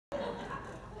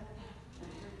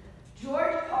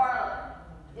George Carlin,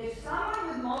 if someone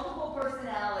with multiple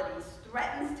personalities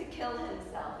threatens to kill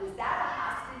himself, is that a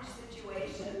hostage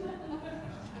situation?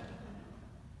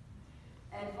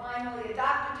 And finally, a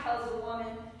doctor tells a woman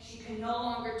she can no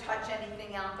longer touch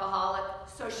anything alcoholic,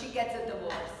 so she gets a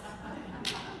divorce.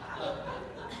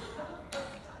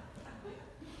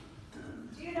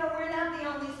 Do you know, we're not the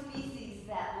only species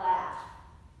that laugh.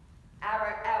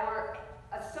 Our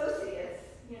associates,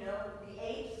 you know, the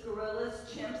apes, gorillas,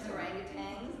 chimps,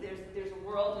 orangutans, there's a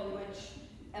world in which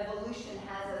evolution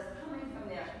has us coming from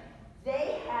there.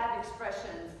 They have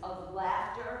expressions of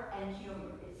laughter and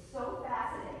humor. It's so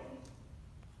fascinating.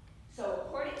 So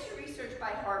according to research by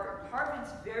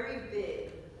Harvard's very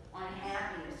big on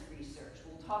happiness research.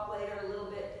 We'll talk later a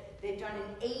little bit. They've done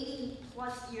an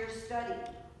 80+ year study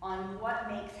on what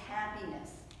makes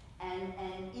happiness. And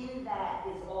in that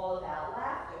is all about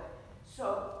laughter.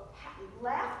 So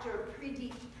laughter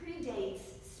predates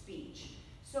speech.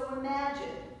 So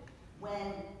imagine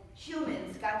when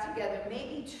humans got together,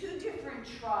 maybe 2 different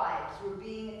tribes were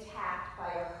being attacked by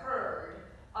a herd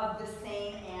of the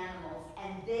same animals,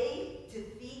 and they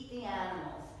defeat the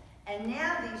animals. And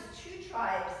now these 2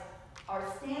 tribes are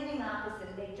standing opposite,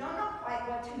 and they don't know quite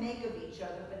what to make of each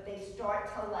other, but they start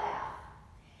to laugh.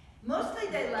 Mostly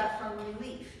they laugh from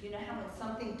relief. You know how when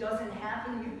something doesn't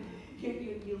happen,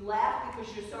 you laugh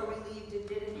because you're so relieved it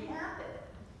didn't happen.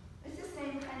 It's the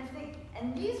same kind of thing.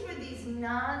 And these were these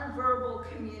nonverbal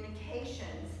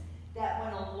communications that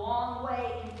went a long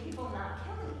way in people not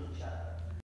killing each other.